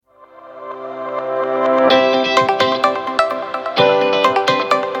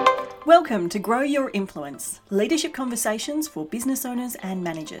Welcome to Grow Your Influence, leadership conversations for business owners and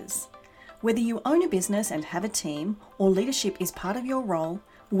managers. Whether you own a business and have a team, or leadership is part of your role,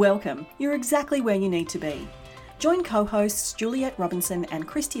 welcome. You're exactly where you need to be. Join co-hosts Juliet Robinson and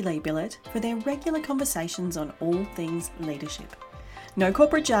Christy Lee Billett for their regular conversations on all things leadership. No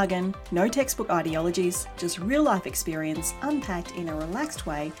corporate jargon, no textbook ideologies, just real-life experience unpacked in a relaxed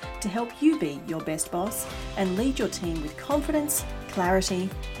way to help you be your best boss and lead your team with confidence, clarity,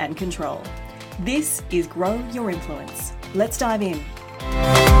 and control. This is Grow Your Influence. Let's dive in.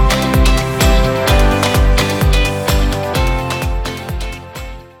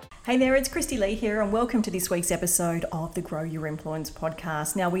 Hey there, it's Christy Lee here, and welcome to this week's episode of the Grow Your Influence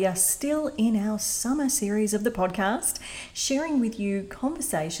podcast. Now, we are still in our summer series of the podcast, sharing with you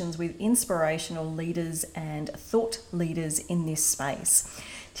conversations with inspirational leaders and thought leaders in this space.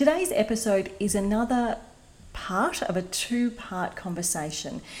 Today's episode is another part of a two-part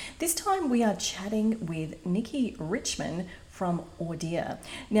conversation. This time we are chatting with Nikki Richmond from Audeer.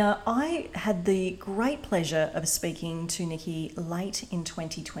 Now, I had the great pleasure of speaking to Nikki late in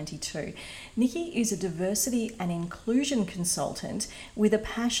 2022. Nikki is a diversity and inclusion consultant with a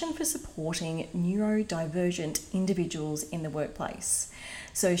passion for supporting neurodivergent individuals in the workplace.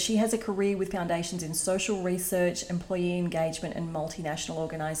 So she has a career with foundations in social research, employee engagement, and multinational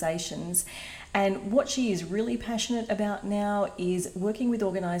organisations. And what she is really passionate about now is working with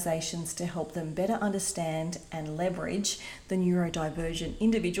organisations to help them better understand and leverage the neurodivergent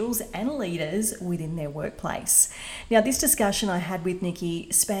individuals and leaders within their workplace. Now, this discussion I had with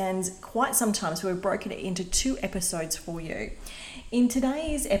Nikki spans quite some time, so we've broken it into two episodes for you. In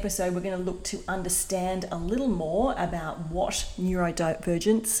today's episode, we're going to look to understand a little more about what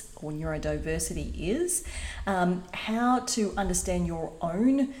neurodivergence or neurodiversity is, how to understand your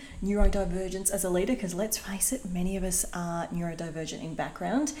own neurodivergence as a leader, because let's face it, many of us are neurodivergent in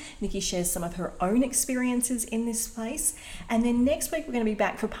background. Nikki shares some of her own experiences in this space. And then next week, we're going to be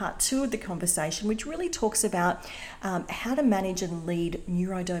back for part 2 of the conversation, which really talks about how to manage and lead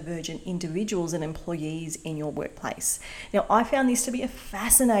neurodivergent individuals and employees in your workplace. Now, I found this to be a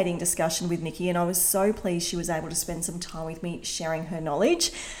fascinating discussion with Nikki, and I was so pleased she was able to spend some time with me sharing her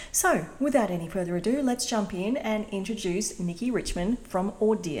knowledge. So without any further ado, let's jump in and introduce Nikki Richmond from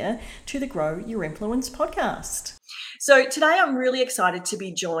Audeer to the Grow Your Influence podcast. So today I'm really excited to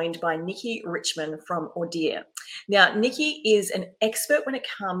be joined by Nikki Richmond from Audeer. Now, Nikki is an expert when it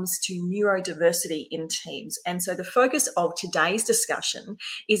comes to neurodiversity in teams. And so the focus of today's discussion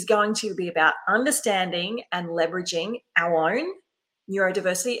is going to be about understanding and leveraging our own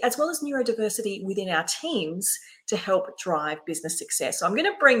neurodiversity as well as neurodiversity within our teams to help drive business success. So I'm going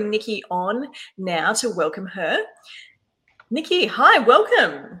to bring Nikki on now to welcome her. Nikki, hi,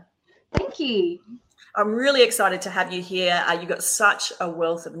 welcome. Thank you. I'm really excited to have you here. You've got such a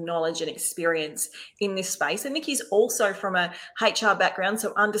wealth of knowledge and experience in this space. And Nikki's also from a HR background,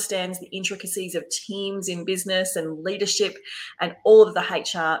 so understands the intricacies of teams in business and leadership and all of the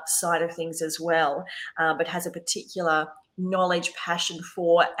HR side of things as well, but has a particular knowledge, passion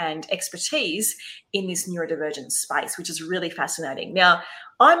for, and expertise in this neurodivergent space, which is really fascinating. Now,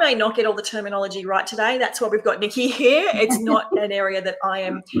 I may not get all the terminology right today. That's why we've got Nikki here. It's not an area that I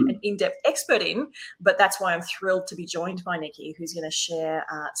am an in-depth expert in, but that's why I'm thrilled to be joined by Nikki, who's going to share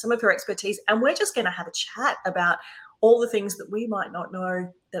some of her expertise. And we're just going to have a chat about all the things that we might not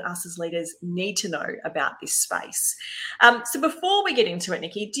know that us as leaders need to know about this space. So before we get into it,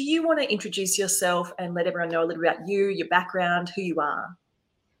 Nikki, do you want to introduce yourself and let everyone know a little about you, your background, who you are?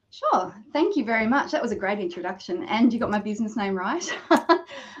 Sure. Thank you very much. That was a great introduction. And you got my business name right.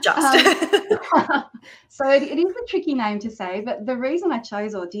 So it is a tricky name to say, but the reason I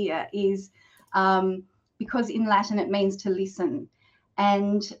chose Audeer is because in Latin it means to listen.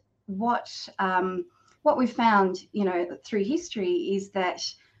 And what we've found, through history is that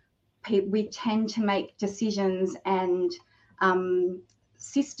we tend to make decisions and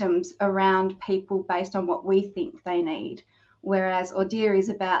systems around people based on what we think they need, whereas Audeer is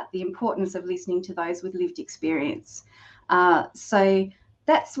about the importance of listening to those with lived experience. So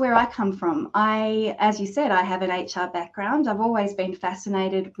that's where I come from. As you said, I have an HR background. I've always been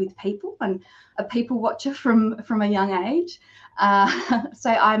fascinated with people and a people watcher from a young age. So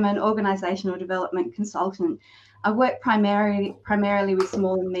I'm an organisational development consultant. I work primarily with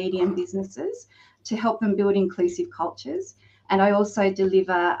small and medium businesses to help them build inclusive cultures. And I also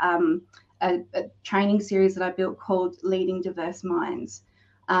deliver a training series that I built called Leading Diverse Minds.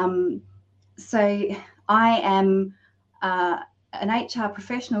 So I am an HR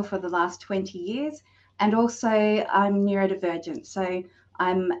professional for the last 20 years, and also I'm neurodivergent. So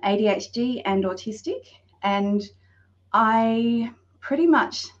I'm ADHD and autistic, and I pretty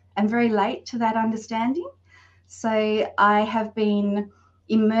much am very late to that understanding. So I have been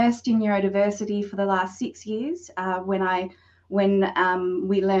immersed in neurodiversity for the last 6 years. When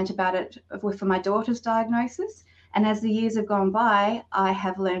we learnt about it for my daughter's diagnosis, and as the years have gone by, I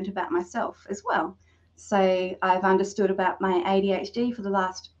have learnt about myself as well. So I've understood about my ADHD for the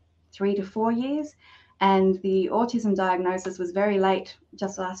last 3 to 4 years, and the autism diagnosis was very late,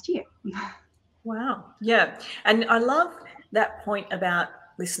 just last year. Wow. Yeah. And I love that point about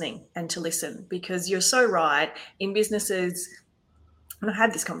listening and to listen, because you're so right. In businesses, and I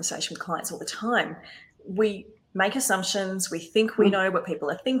have this conversation with clients all the time, we make assumptions, we think we know what people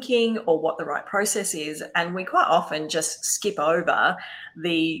are thinking or what the right process is, and we quite often just skip over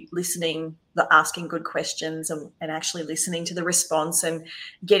the listening, the asking good questions, and actually listening to the response and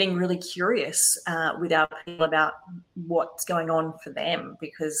getting really curious with our people about what's going on for them,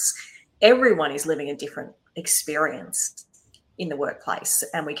 because everyone is living a different experience in the workplace,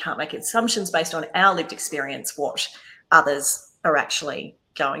 and we can't make assumptions based on our lived experience what others are actually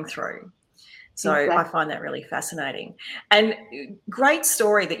going through. So exactly. I find that really fascinating. And great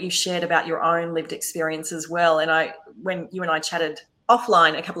story that you shared about your own lived experience as well. And when you and I chatted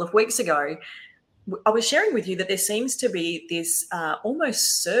offline a couple of weeks ago, I was sharing with you that there seems to be this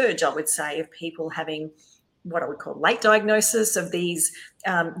almost surge, I would say, of people having what I would call late diagnosis of these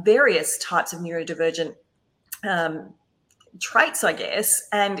various types of neurodivergent traits, I guess.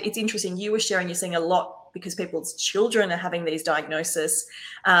 And it's interesting, you were sharing, you're seeing a lot because people's children are having these diagnoses.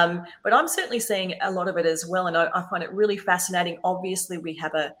 But I'm certainly seeing a lot of it as well. And I find it really fascinating. Obviously, we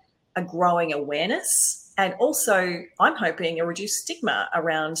have a growing awareness, and also I'm hoping a reduced stigma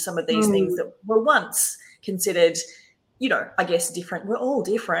around some of these things that were once considered, I guess different. We're all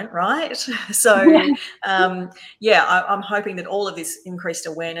different, right? So, I'm hoping that all of this increased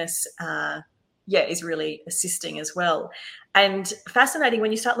awareness, is really assisting as well. And fascinating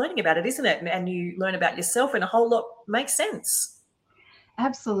when you start learning about it, isn't it? And you learn about yourself, and a whole lot makes sense.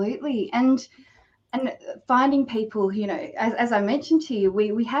 Absolutely. And finding people, as I mentioned to you,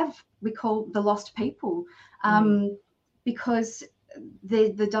 we call the lost people, because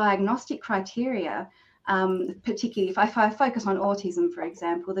the diagnostic criteria, particularly if I focus on autism, for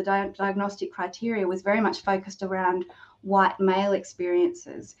example, the diagnostic criteria was very much focused around white male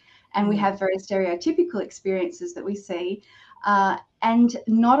experiences. And we have very stereotypical experiences that we see. And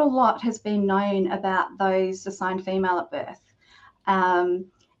not a lot has been known about those assigned female at birth.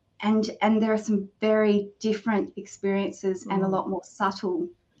 And there are some very different experiences and a lot more subtle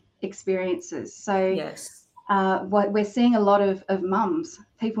experiences. So yes. What we're seeing a lot of mums,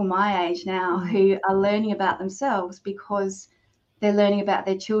 people my age now, who are learning about themselves because they're learning about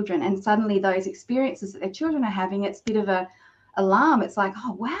their children, and suddenly those experiences that their children are having, it's a bit of a alarm. It's like,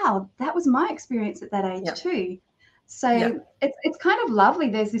 oh wow, that was my experience at that age too. So it's kind of lovely.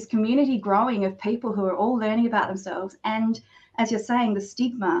 There's this community growing of people who are all learning about themselves, and as you're saying, the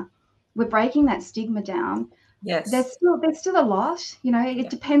stigma, we're breaking that stigma down. Yes, there's still a lot. It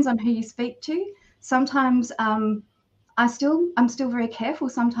depends on who you speak to. Sometimes I'm still very careful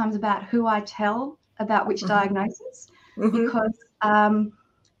sometimes about who I tell about which diagnosis, because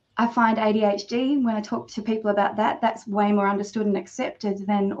I find ADHD, when I talk to people about that's way more understood and accepted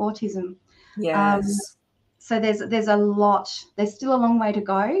than autism. Yes. So there's a lot. There's still a long way to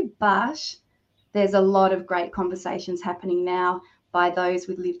go, but there's a lot of great conversations happening now by those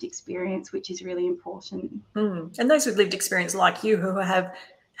with lived experience, which is really important. And those with lived experience like you, who have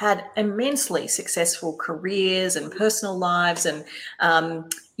had immensely successful careers and personal lives, and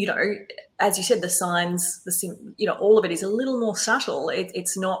as you said, the signs, all of it is a little more subtle.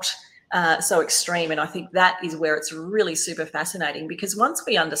 It's not so extreme, and I think that is where it's really super fascinating, because once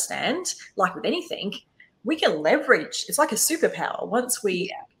we understand, like with anything, we can leverage. It's like a superpower. Once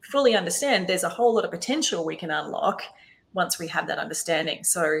we fully understand, there's a whole lot of potential we can unlock once we have that understanding.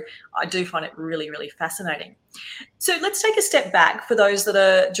 So I do find it really, really fascinating. So let's take a step back for those that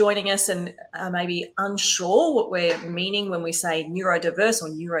are joining us and are maybe unsure what we're meaning when we say neurodiverse or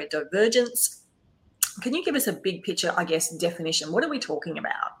neurodivergence. Can you give us a big picture, I guess, definition? What are we talking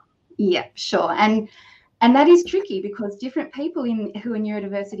about? Yeah, sure. And that is tricky, because different people who are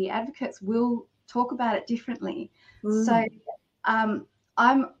neurodiversity advocates will talk about it differently. So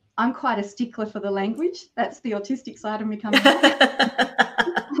I'm quite a stickler for the language. That's the autistic side of me coming out.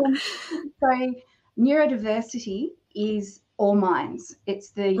 So neurodiversity is all minds.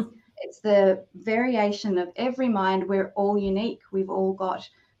 It's the variation of every mind. We're all unique. We've all got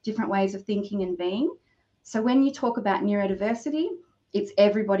different ways of thinking and being. So when you talk about neurodiversity, it's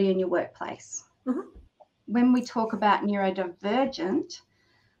everybody in your workplace. When we talk about neurodivergent,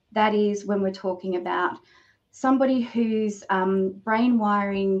 that is when we're talking about somebody whose brain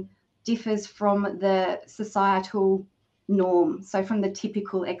wiring differs from the societal norm, so from the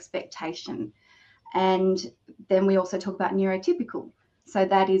typical expectation. And then we also talk about neurotypical. So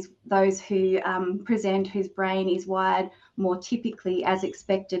that is those who present whose brain is wired more typically as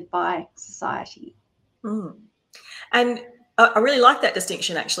expected by society. And I really like that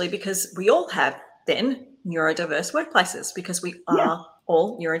distinction, actually, because we all have then neurodiverse workplaces because we are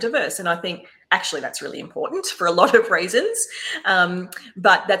all neurodiverse. And I think actually that's really important for a lot of reasons.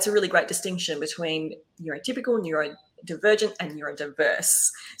 But that's a really great distinction between neurotypical, neurodivergent, and neurodiverse.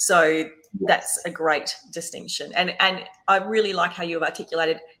 So that's a great distinction. And I really like how you have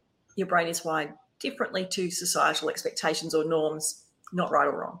articulated your brain is wired differently to societal expectations or norms, not right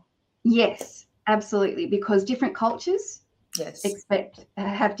or wrong. Yes, absolutely, because different cultures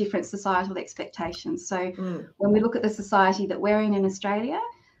have different societal expectations. So when we look at the society that we're in Australia,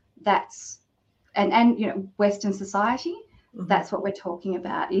 that's and you know, Western society, that's what we're talking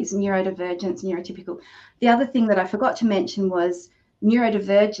about, is neurodivergence, neurotypical. The other thing that I forgot to mention was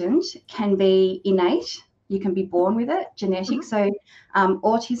neurodivergent can be innate. You can be born with it, genetic. So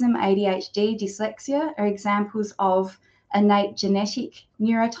autism, ADHD, dyslexia are examples of innate genetic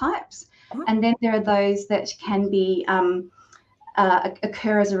neurotypes. And then there are those that can be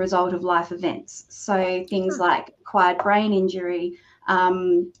occur as a result of life events. So things like acquired brain injury,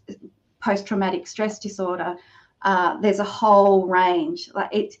 post-traumatic stress disorder. There's a whole range. Like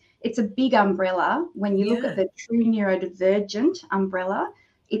it's a big umbrella. When you look at the true neurodivergent umbrella,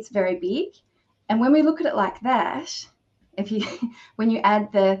 it's very big. And when we look at it like that, when you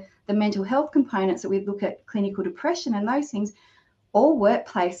add the mental health components that we look at, clinical depression and those things, all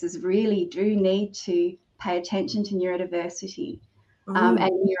workplaces really do need to pay attention to neurodiversity and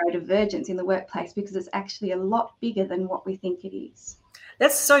neurodivergence in the workplace, because it's actually a lot bigger than what we think it is.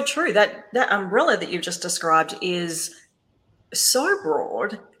 That's so true. That umbrella that you've just described is so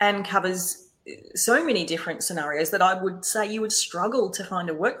broad and covers so many different scenarios that I would say you would struggle to find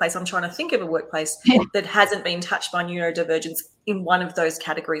a workplace. I'm trying to think of a workplace that hasn't been touched by neurodivergence in one of those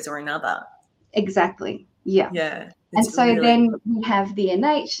categories or another. Exactly. Yeah. Yeah. And so then we have the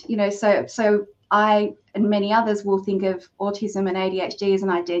innate, you know, so I and many others will think of autism and ADHD as an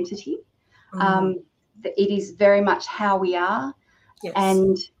identity. It is very much how we are,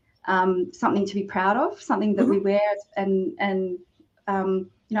 and something to be proud of, something that we wear. And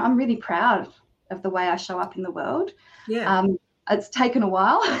you know, I'm really proud of the way I show up in the world. Yeah. It's taken a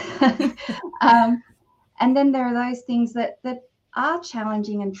while. And then there are those things that are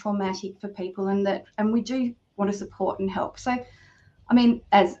challenging and traumatic for people, and we do want to support and help. So, I mean,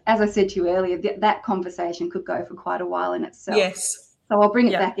 as I said to you earlier, that conversation could go for quite a while in itself. Yes. So I'll bring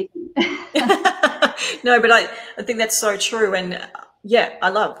it back again. No, but I think that's so true. And I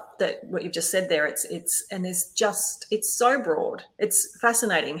love that what you've just said there. It's so broad. It's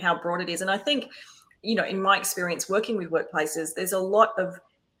fascinating how broad it is. And I think, you know, in my experience working with workplaces, there's a lot of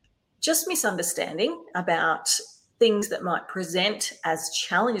just misunderstanding about things that might present as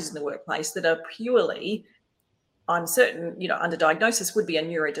challenges in the workplace that are purely, I'm certain, you know, under diagnosis would be a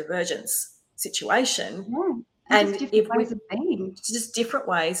neurodivergence situation. And just different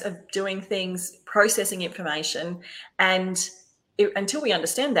ways of doing things, processing information. And until we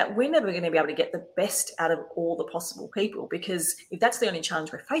understand that, we're never going to be able to get the best out of all the possible people, because if that's the only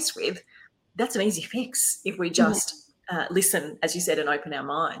challenge we're faced with, that's an easy fix if we just listen, as you said, and open our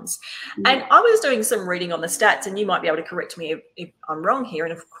minds. And I was doing some reading on the stats, and you might be able to correct me if I'm wrong here.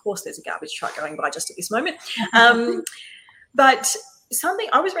 And of course, there's a garbage truck going by just at this moment. But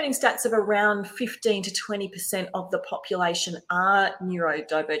I was reading stats of around 15 to 20% of the population are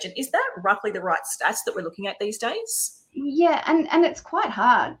neurodivergent. Is that roughly the right stats that we're looking at these days? Yeah, and it's quite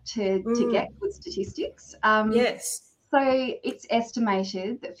hard to get good statistics. Yes. So it's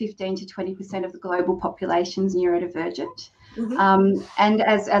estimated that 15 to 20% of the global population is neurodivergent. And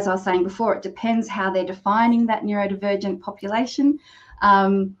as I was saying before, it depends how they're defining that neurodivergent population,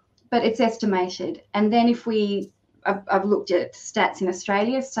 but it's estimated. And then I've looked at stats in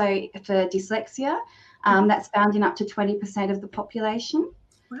Australia. So for dyslexia, that's found in up to 20% of the population.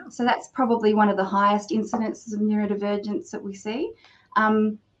 Wow. So that's probably one of the highest incidences of neurodivergence that we see.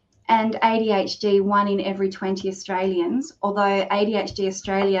 And ADHD, 1 in every 20 Australians, although ADHD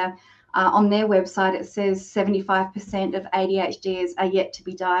Australia, on their website, it says 75% of ADHDers are yet to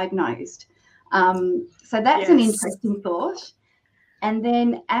be diagnosed. So that's an interesting thought. And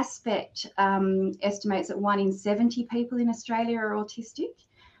then Aspect estimates that 1 in 70 people in Australia are autistic.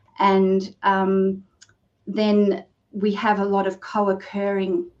 And then we have a lot of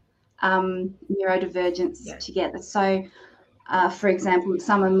co-occurring neurodivergence together. So, for example,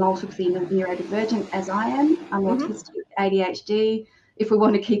 some are multiply neurodivergent, as I am. I'm autistic, ADHD. if we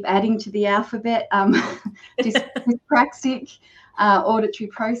want to keep adding to the alphabet, dyspraxic, auditory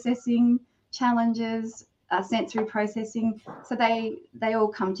processing challenges, sensory processing. So they all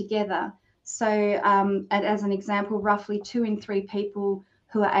come together. So and as an example, roughly 2 in 3 people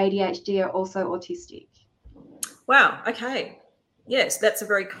who are ADHD are also autistic. Wow. Okay. Yes, that's a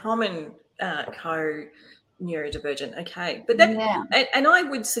very common co-neurodivergent. Okay, but that, and I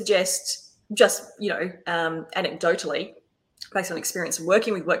would suggest, just anecdotally, based on experience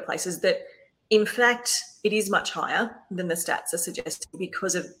working with workplaces, that in fact it is much higher than the stats are suggesting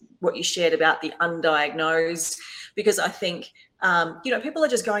because of what you shared about the undiagnosed. Because I think people are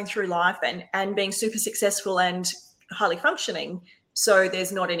just going through life and being super successful and highly functioning. So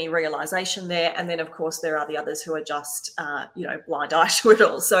there's not any realization there. And then, of course, there are the others who are just, blind eye to it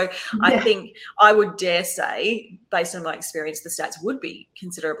all. So I think I would dare say, based on my experience, the stats would be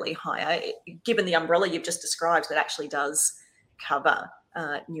considerably higher, given the umbrella you've just described that actually does cover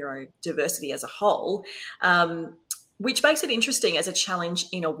neurodiversity as a whole, which makes it interesting as a challenge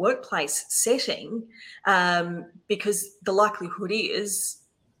in a workplace setting, because the likelihood is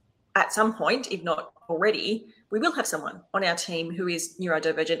at some point, if not already, we will have someone on our team who is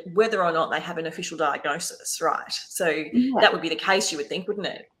neurodivergent, whether or not they have an official diagnosis, right? So that would be the case, you would think, wouldn't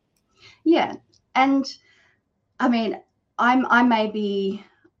it? Yeah. And I mean, I may be,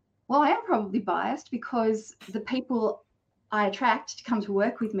 well, I am probably biased because the people I attract to come to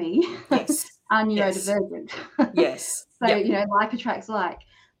work with me are neurodivergent. Yes. So, like attracts like.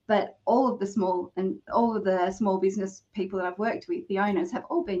 But all of the small business people that I've worked with, the owners, have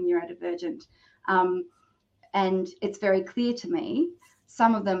all been neurodivergent. And it's very clear to me,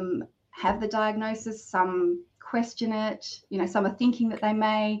 some of them have the diagnosis, some question it, some are thinking that they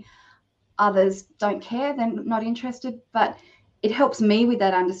may, others don't care, they're not interested. But it helps me with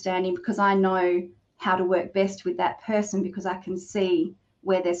that understanding because I know how to work best with that person because I can see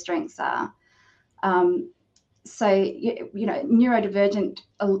where their strengths are. So, many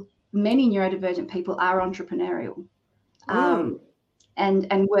neurodivergent people are entrepreneurial and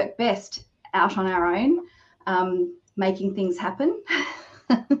work best out on our own, making things happen.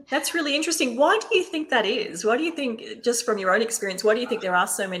 That's really interesting. Why do you think that is? Why do you think, just from your own experience, why do you think there are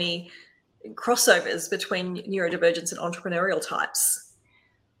so many crossovers between neurodivergence and entrepreneurial types?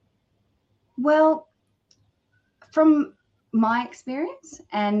 Well, from my experience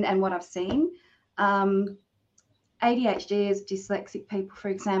and what I've seen, ADHD dyslexic people, for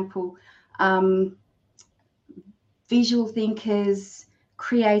example, visual thinkers,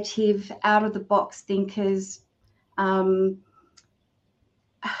 creative, out-of-the-box thinkers. I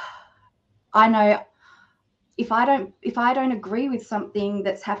know if I don't agree with something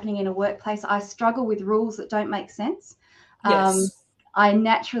that's happening in a workplace, I struggle with rules that don't make sense. Yes. I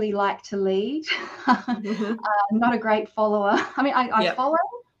naturally like to lead. I'm not a great follower. I mean, I follow.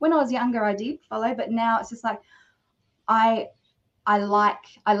 When I was younger, I did follow, but now it's just like I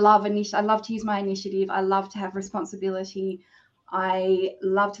love to use my initiative. I love to have responsibility. I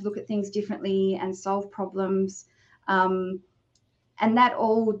love to look at things differently and solve problems. And that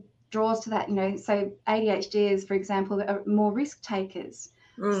all draws to that, so ADHDers, for example, are more risk takers.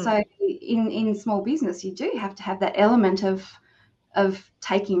 So in small business, you do have to have that element of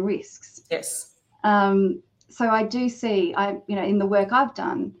taking risks. Yes. So I do see, in the work I've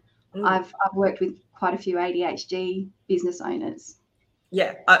done, I've worked with quite a few ADHD business owners.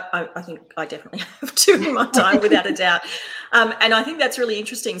 Yeah, I think I definitely have too in my time, without a doubt. And I think that's really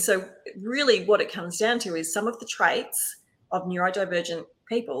interesting. So really what it comes down to is some of the traits of neurodivergent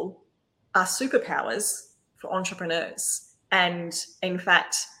people are superpowers for entrepreneurs, and in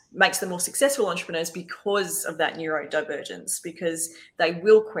fact makes them more successful entrepreneurs because of that neurodivergence, because they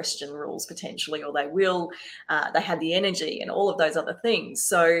will question rules potentially, or they have the energy and all of those other things.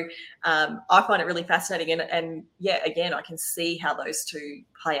 So I find it really fascinating, and again, I can see how those two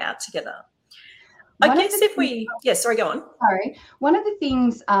play out together. Go on. Sorry. One of the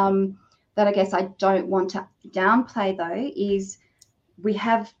things that I guess I don't want to downplay though is we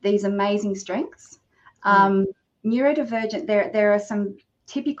have these amazing strengths. Neurodivergent, there are some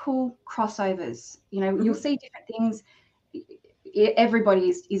typical crossovers. You'll see different things.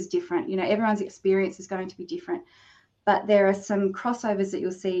 Everybody is different. Everyone's experience is going to be different. But there are some crossovers that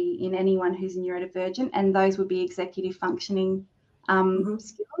you'll see in anyone who's neurodivergent, and those would be executive functioning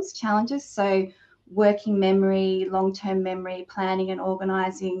skills, challenges. So working memory, long-term memory, planning and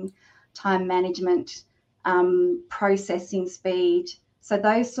organising, time management, processing speed. So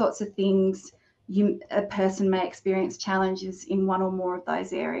those sorts of things, a person may experience challenges in one or more of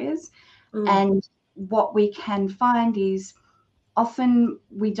those areas. And what we can find is often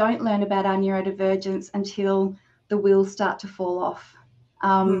we don't learn about our neurodivergence until the wheels start to fall off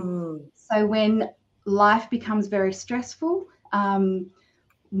So when life becomes very stressful,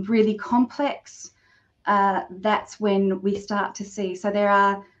 really complex, that's when we start to see. So there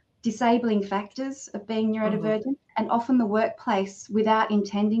are disabling factors of being neurodivergent, and often the workplace, without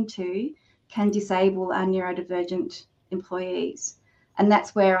intending to, can disable our neurodivergent employees. And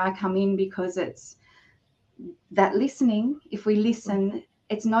that's where I come in, because it's that listening. If we listen,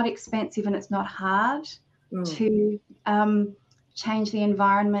 it's not expensive and it's not hard to change the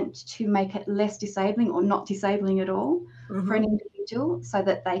environment to make it less disabling or not disabling at all for an individual, so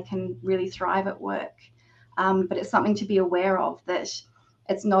that they can really thrive at work. But it's something to be aware of, that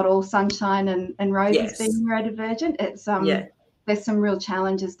it's not all sunshine and roses being neurodivergent. It's there's some real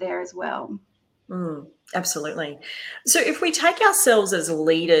challenges there as well. Absolutely. So if we take ourselves as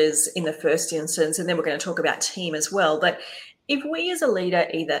leaders in the first instance, and then we're going to talk about team as well, but if we as a leader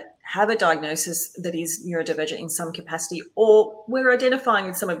either have a diagnosis that is neurodivergent in some capacity, or we're identifying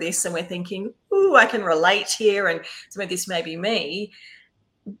with some of this and we're thinking, ooh, I can relate here and some of this may be me,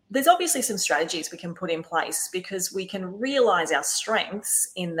 there's obviously some strategies we can put in place, because we can realize our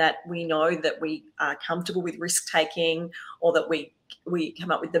strengths in that we know that we are comfortable with risk taking, or that we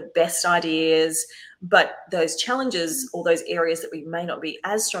come up with the best ideas. But those challenges, or those areas that we may not be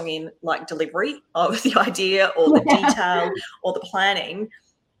as strong in, like delivery of the idea or the detail or the planning,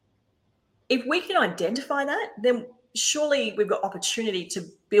 if we can identify that, then surely we've got opportunity to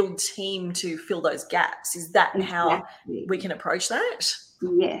build team to fill those gaps. Is that how we can approach that?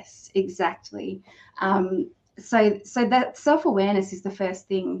 Yes, exactly. So that self-awareness is the first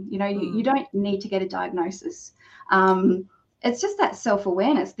thing. You don't need to get a diagnosis. It's just that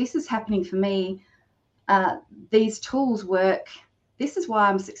self-awareness. This is happening for me. These tools work. This is why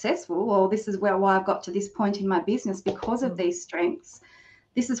I'm successful, or this is why I've got to this point in my business, because of these strengths.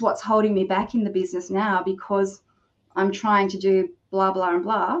 This is what's holding me back in the business now, because I'm trying to do blah, blah, and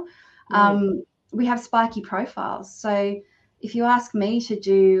blah. We have spiky profiles. So if you ask me to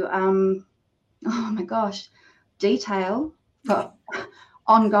do, oh my gosh, detail for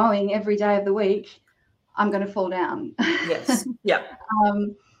ongoing every day of the week, I'm going to fall down. Yes. Yeah.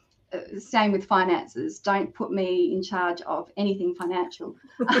 Same with finances. Don't put me in charge of anything financial.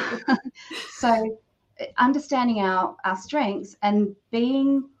 So understanding our strengths and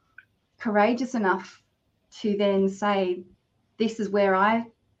being courageous enough to then say, this is where I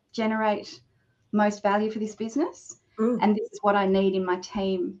generate most value for this business, and this is what I need in my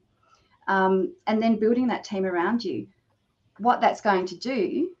team. And then building that team around you. What that's going to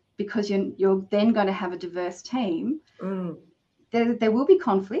do, because you're then going to have a diverse team, there will be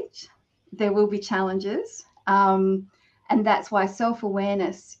conflict, there will be challenges, and that's why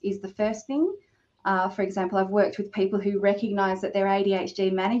self-awareness is the first thing. For example, I've worked with people who recognise that their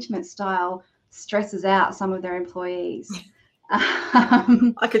ADHD management style stresses out some of their employees.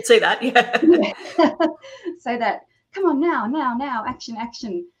 I could see that, So that, come on now,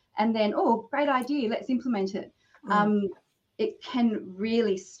 action, and then, oh, great idea, let's implement it. It can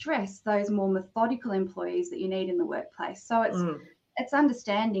really stress those more methodical employees that you need in the workplace. So it's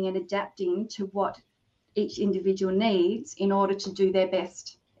understanding and adapting to what each individual needs in order to do their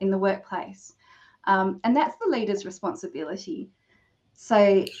best in the workplace. And that's the leader's responsibility.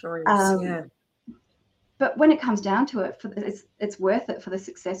 So, sure is, but when it comes down to it, it's worth it for the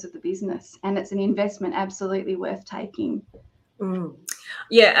success of the business, and it's an investment absolutely worth taking.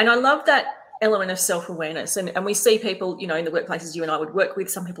 Yeah, and I love that element of self-awareness. And we see people, in the workplaces you and I would work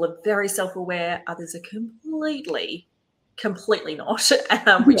with, some people are very self-aware, others are completely not,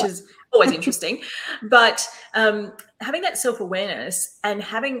 which is always interesting. But having that self-awareness and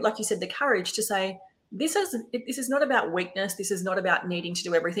having, like you said, the courage to say, this is not about weakness. This is not about needing to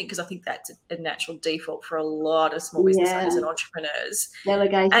do everything, because I think that's a natural default for a lot of small business owners and entrepreneurs.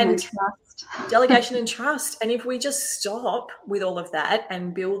 Delegation and trust. Delegation and trust. And if we just stop with all of that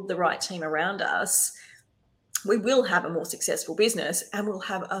and build the right team around us, we will have a more successful business, and we'll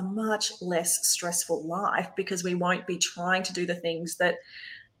have a much less stressful life, because we won't be trying to do the things that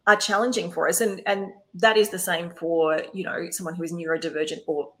are challenging for us. And that is the same for, someone who is neurodivergent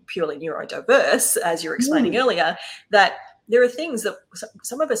or purely neurodiverse, as you were explaining earlier, that there are things that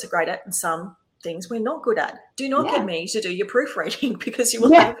some of us are great at and some things we're not good at. Do not get me to do your proofreading, because you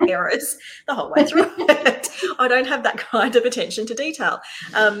will have errors the whole way through it. I don't have that kind of attention to detail.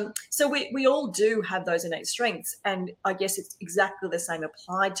 So we all do have those innate strengths. And I guess it's exactly the same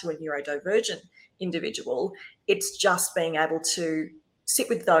applied to a neurodivergent individual. It's just being able to sit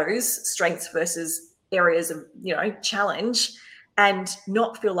with those strengths versus areas of, challenge, and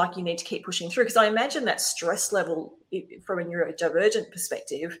not feel like you need to keep pushing through. Because I imagine that stress level from a neurodivergent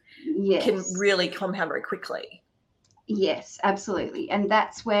perspective can really compound very quickly. Yes, absolutely. And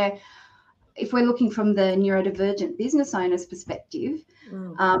that's where, if we're looking from the neurodivergent business owner's perspective,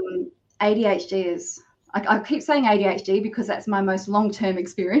 ADHD is, I keep saying ADHD because that's my most long-term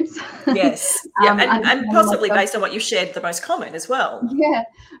experience. Yes. Yeah. And possibly based on what you've shared, the most common as well. Yeah.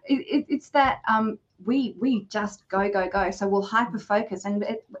 It's that we just go. So we'll hyper focus, and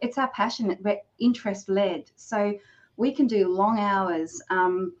it's our passion. We're interest led. So we can do long hours,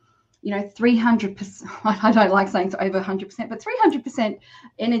 300%. I don't like saying it's over 100%, but 300%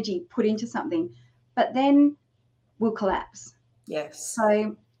 energy put into something, but then we'll collapse. Yes.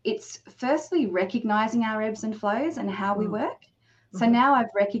 So it's firstly recognizing our ebbs and flows and how we work. So now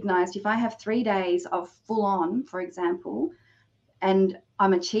I've recognized if I have 3 days of full on, for example, and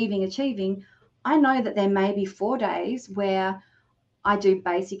I'm achieving, I know that there may be 4 days where I do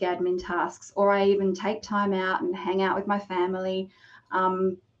basic admin tasks, or I even take time out and hang out with my family.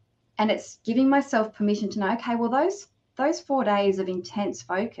 And it's giving myself permission to know, okay, well, those 4 days of intense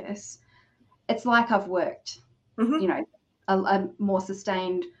focus, it's like I've worked, a more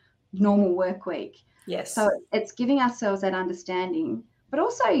sustained normal work week. Yes. So it's giving ourselves that understanding, but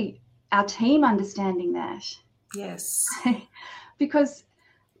also our team understanding that. Yes. Because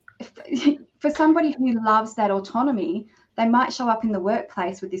for somebody who loves that autonomy, they might show up in the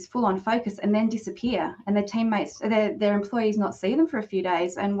workplace with this full-on focus and then disappear, and their teammates, their employees, not see them for a few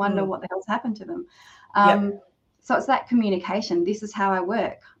days and wonder what the hell's happened to them. So it's that communication. This is how I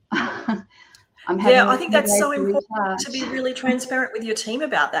work. I think that's so important to be really transparent with your team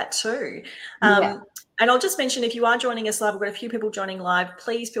about that too. And I'll just mention, if you are joining us live, we've got a few people joining live.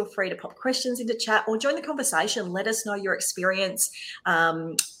 Please feel free to pop questions into chat or join the conversation. Let us know your experience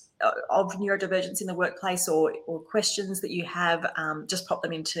of neurodivergence in the workplace, or questions that you have. Just pop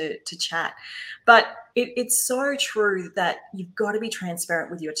them into chat. But it's so true that you've got to be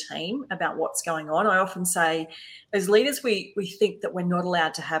transparent with your team about what's going on. I often say, as leaders, we think that we're not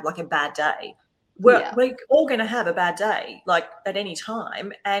allowed to have like a bad day. We're all going to have a bad day, like at any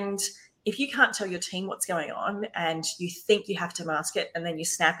time. And if you can't tell your team what's going on and you think you have to mask it, and then you're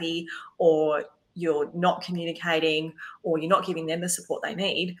snappy, or you're not communicating, or you're not giving them the support they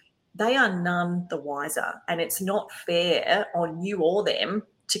need, they are none the wiser. And it's not fair on you or them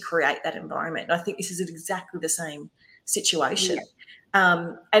to create that environment. And I think this is exactly the same situation.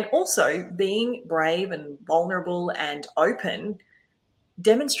 And also being brave and vulnerable and open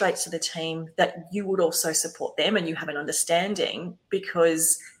demonstrates to the team that you would also support them and you have an understanding,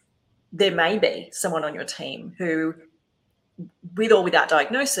 because there may be someone on your team who, with or without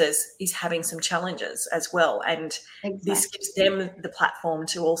diagnosis, is having some challenges as well. And this gives them the platform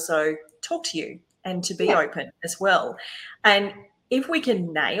to also talk to you and to be open as well. And if we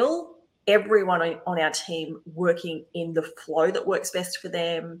can nail everyone on our team working in the flow that works best for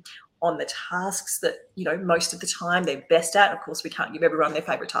them, on the tasks that, most of the time they're best at. Of course, we can't give everyone their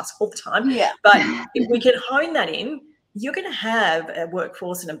favorite task all the time. But if we can hone that in, you're going to have a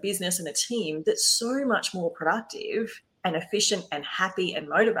workforce and a business and a team that's so much more productive and efficient and happy and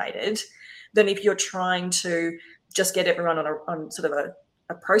motivated than if you're trying to just get everyone on sort of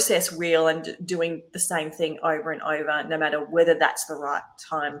a process wheel and doing the same thing over and over, no matter whether that's the right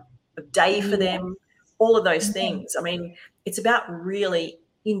time of day for them, all of those things. I mean, it's about really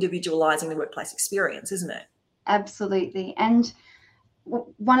individualizing the workplace experience, isn't it? Absolutely. And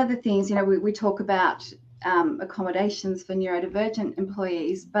one of the things, we talk about accommodations for neurodivergent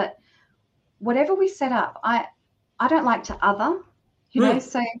employees, but whatever we set up, I don't like to other,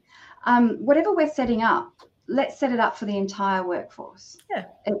 so whatever we're setting up, let's set it up for the entire workforce.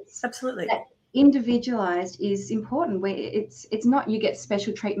 It's absolutely individualized is important. It's not you get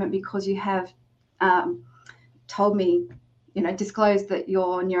special treatment because you have told me, disclosed that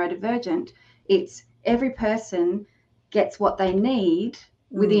you're neurodivergent. It's every person gets what they need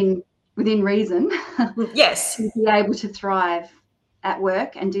within reason. Yes. To be able to thrive at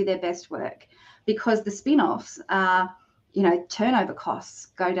work and do their best work, because the spin-offs are, turnover costs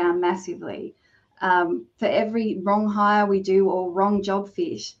go down massively. For every wrong hire we do or wrong job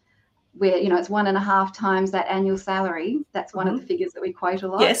fit, where, it's 1.5 times that annual salary. That's one of the figures that we quote a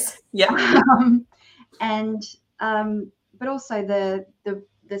lot. Yes. Yeah. But also the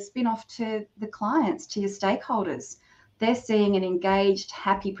spin-off to the clients, to your stakeholders. They're seeing an engaged,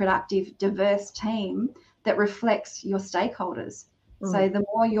 happy, productive, diverse team that reflects your stakeholders. So the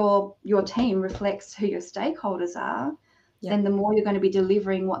more your team reflects who your stakeholders are, then the more you're going to be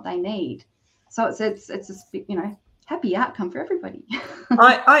delivering what they need. So it's a happy outcome for everybody.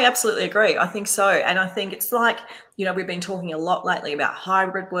 I absolutely agree. I think so. And I think it's like, we've been talking a lot lately about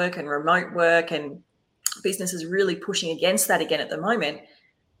hybrid work and remote work, and business is really pushing against that again at the moment.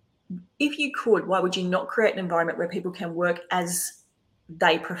 if you could, why would you not create an environment where people can work as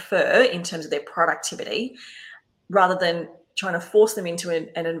they prefer in terms of their productivity, rather than trying to force them into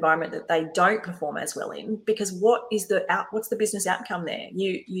an environment that they don't perform as well in? Because what's the business outcome there?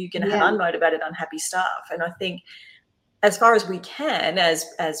 You're going to have unmotivated, unhappy staff. And I think, as far as we can as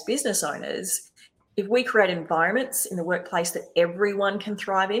business owners, if we create environments in the workplace that everyone can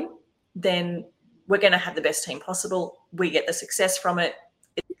thrive in, then we're going to have the best team possible. We get the success from it.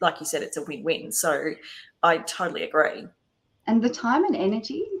 Like you said, it's a win-win. So I totally agree. And the time and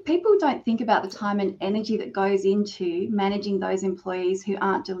energy, people don't think about the time and energy that goes into managing those employees who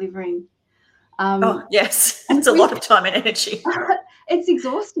aren't delivering. Yes, it's a lot of time and energy. It's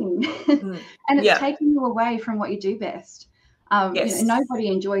exhausting. And it's taking you away from what you do best. Nobody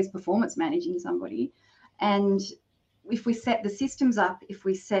enjoys performance managing somebody. And if we set the systems up, if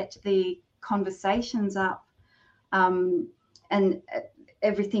we set the conversations up, and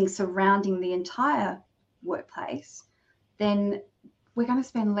everything surrounding the entire workplace, then we're going to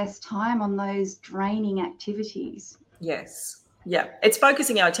spend less time on those draining activities. Yes. Yeah. It's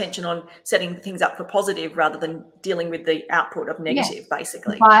focusing our attention on setting things up for positive rather than dealing with the output of negative,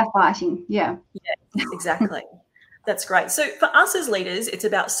 basically. Firefighting. Yeah. Yeah, exactly. That's great. So for us as leaders, it's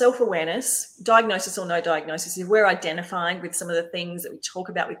about self-awareness, diagnosis or no diagnosis. If we're identifying with some of the things that we talk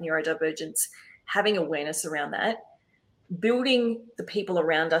about with neurodivergence, having awareness around that, building the people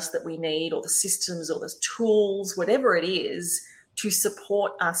around us that we need, or the systems or the tools, whatever it is, to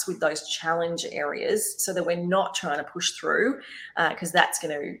support us with those challenge areas, so that we're not trying to push through, because that's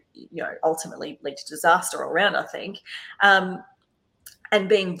going to, ultimately lead to disaster all around, I think. And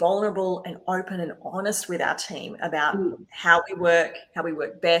being vulnerable and open and honest with our team about how we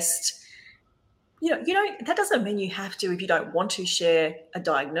work best. That doesn't mean you have to, if you don't want to, share a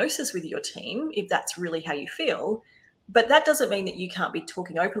diagnosis with your team, if that's really how you feel. But that doesn't mean that you can't be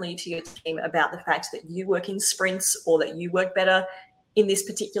talking openly to your team about the fact that you work in sprints, or that you work better in this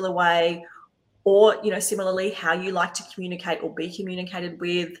particular way, or, similarly, how you like to communicate or be communicated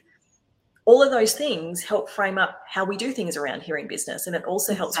with. All of those things help frame up how we do things around here in business. And it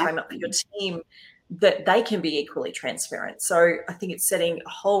also helps frame up for your team that they can be equally transparent. So I think it's setting a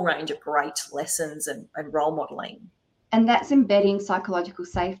whole range of great lessons and role modeling. And that's embedding psychological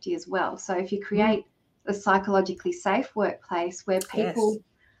safety as well. So if you create a psychologically safe workplace where people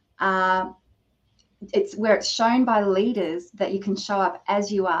it's shown by leaders that you can show up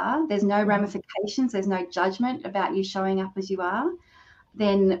as you are, there's no ramifications, there's no judgment about you showing up as you are,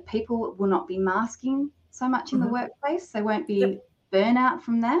 then people will not be masking so much in the workplace. There won't be burnout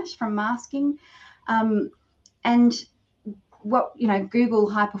from masking. And what, Google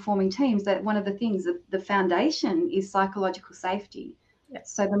high performing teams, that one of the things, the foundation is psychological safety.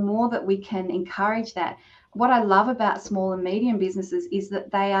 So the more that we can encourage that, what I love about small and medium businesses is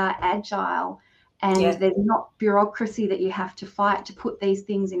that they are agile, and there's not bureaucracy that you have to fight to put these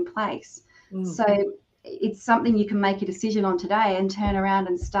things in place. So it's something you can make a decision on today and turn around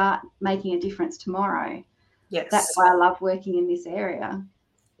and start making a difference tomorrow. Yes. That's why I love working in this area.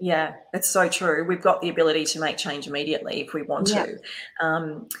 Yeah, that's so true. We've got the ability to make change immediately if we want to.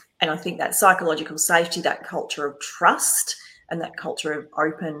 And I think that psychological safety, that culture of trust, and that culture of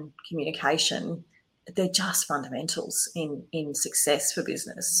open communication, they're just fundamentals in success for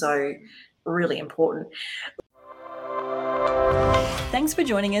business. So really important. Thanks for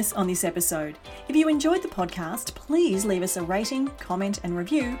joining us on this episode. If you enjoyed the podcast, please leave us a rating, comment and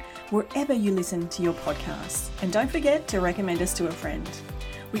review wherever you listen to your podcasts. And don't forget to recommend us to a friend.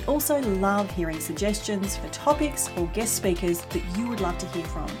 We also love hearing suggestions for topics or guest speakers that you would love to hear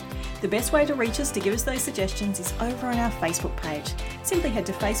from. The best way to reach us to give us those suggestions is over on our Facebook page. Simply head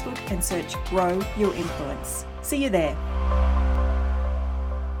to Facebook and search Grow Your Influence. See you there.